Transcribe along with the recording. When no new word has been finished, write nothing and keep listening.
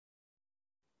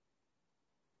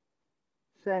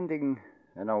Sanding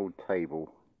an old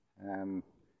table.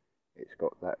 It's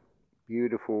got that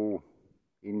beautiful,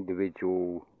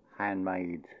 individual,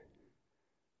 handmade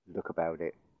look about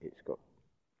it. It's got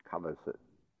colours that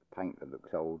paint that looks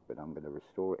old, but I'm going to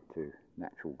restore it to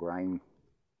natural grain.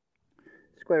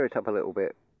 Square it up a little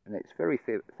bit, and it's very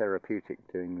therapeutic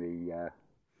doing the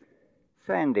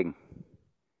sanding,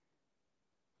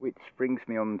 which brings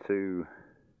me on to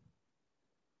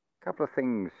a couple of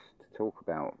things to talk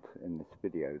about in this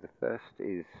video. The first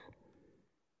is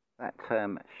that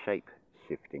term shape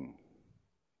shifting.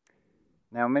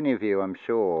 Now, many of you, I'm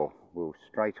sure, will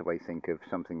straight away think of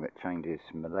something that changes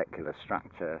molecular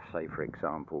structure. Say, for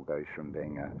example, goes from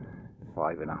being a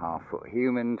 5.5 foot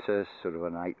human to sort of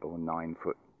an 8 or 9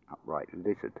 foot upright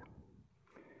lizard.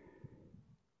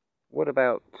 What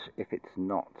about if it's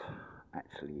not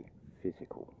actually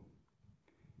physical?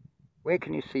 Where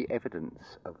can you see evidence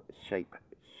of shape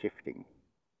shifting?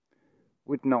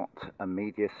 Would not a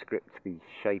media script be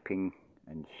shaping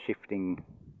and shifting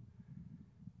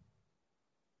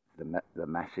the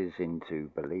masses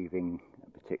into believing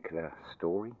a particular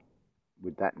story?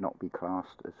 Would that not be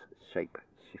classed as shape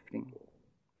shifting?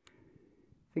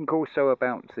 Think also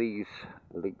about these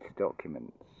leaked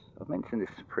documents. I've mentioned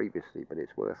this previously, but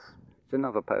it's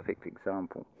another perfect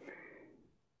example.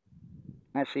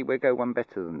 Actually, we'll go one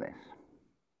better than this.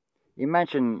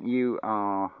 Imagine you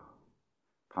are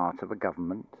part of a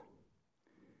government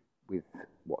with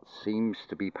what seems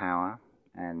to be power,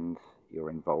 and you're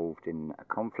involved in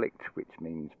a conflict, which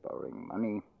means borrowing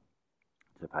money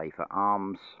to pay for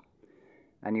arms,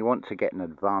 and you want to get an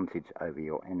advantage over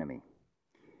your enemy.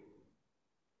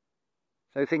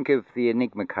 So think of the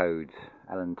Enigma Code,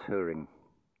 Alan Turing.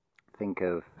 Think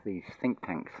of these think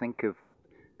tanks. Think of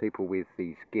people with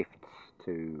these gifts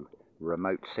to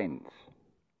remote sense.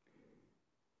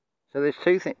 So there's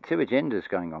two agendas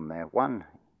going on there. One,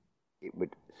 it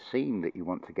would seem that you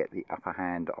want to get the upper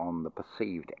hand on the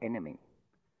perceived enemy.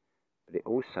 But it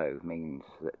also means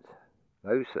that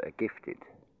those that are gifted,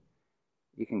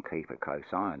 you can keep a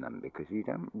close eye on them, because you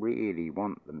don't really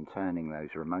want them turning those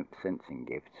remote sensing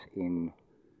gifts in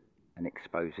and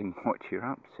exposing what you're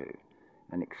up to,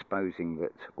 and exposing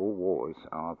that all wars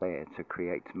are there to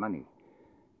create money.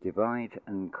 Divide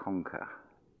and conquer,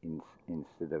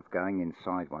 instead of going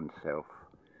inside oneself,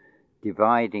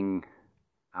 dividing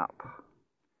up.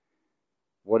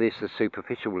 What is the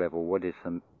superficial level? What is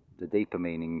the deeper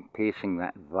meaning? Piercing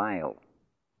that veil.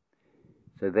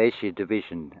 So there's your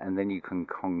division, and then you can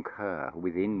concur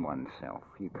within oneself.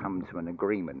 You come to an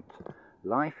agreement.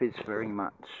 Life is very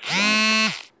much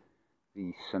like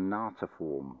the sonata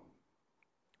form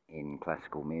in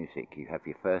classical music. You have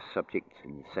your first subject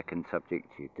and your second subject,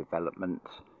 your development.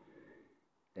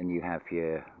 Then you have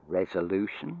your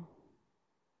resolution.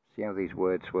 See how these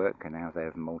words work and how they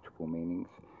have multiple meanings?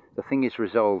 The thing is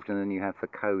resolved, and then you have the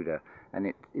coda.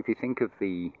 And if you think of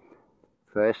the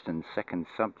first and second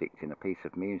subject in a piece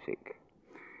of music,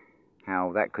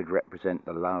 how that could represent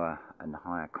the lower and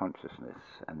higher consciousness,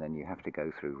 and then you have to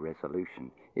go through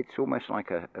resolution. It's almost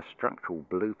like a structural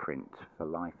blueprint for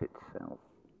life itself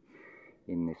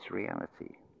in this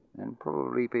reality, and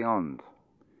probably beyond.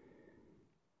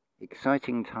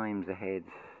 Exciting times ahead,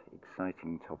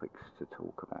 exciting topics to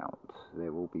talk about.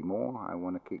 There will be more. I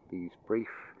want to keep these brief,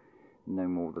 no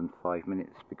more than 5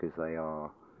 minutes, because they are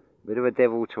a bit of a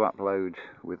devil to upload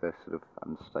with a sort of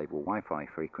unstable Wi-Fi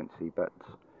frequency, but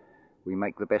we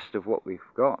make the best of what we've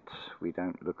got. We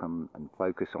don't look on and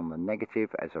focus on the negative.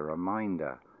 As a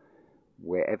reminder,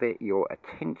 wherever your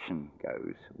attention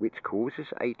goes, which causes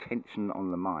a tension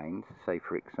on the mind, say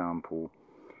for example,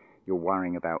 you're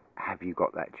worrying about, have you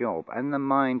got that job? And the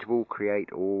mind will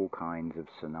create all kinds of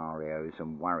scenarios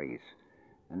and worries.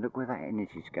 And look where that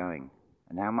energy's going,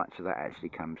 and how much of that actually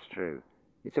comes true.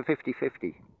 It's a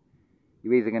 50-50.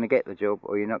 You're either going to get the job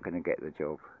or you're not going to get the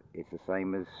job. It's the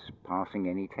same as passing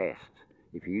any test.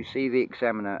 If you see the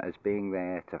examiner as being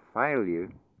there to fail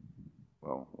you,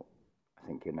 well, I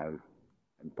think you know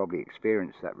and probably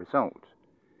experience that result.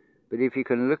 But if you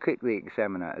can look at the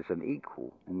examiner as an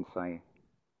equal and say,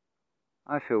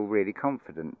 I feel really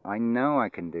confident, I know I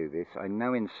can do this, I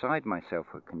know inside myself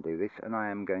I can do this, and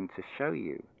I am going to show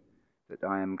you that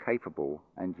I am capable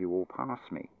and you will pass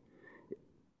me.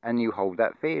 And you hold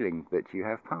that feeling that you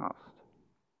have passed.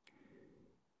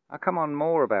 I'll come on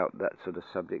more about that sort of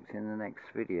subject in the next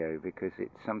video, because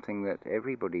it's something that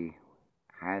everybody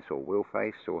has or will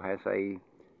face, or has a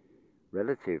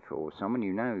relative or someone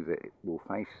you know that will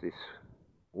face this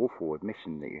awful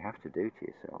admission that you have to do to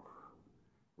yourself.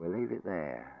 We'll leave it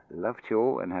there. Love to you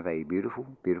all, and have a beautiful,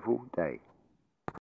 beautiful day.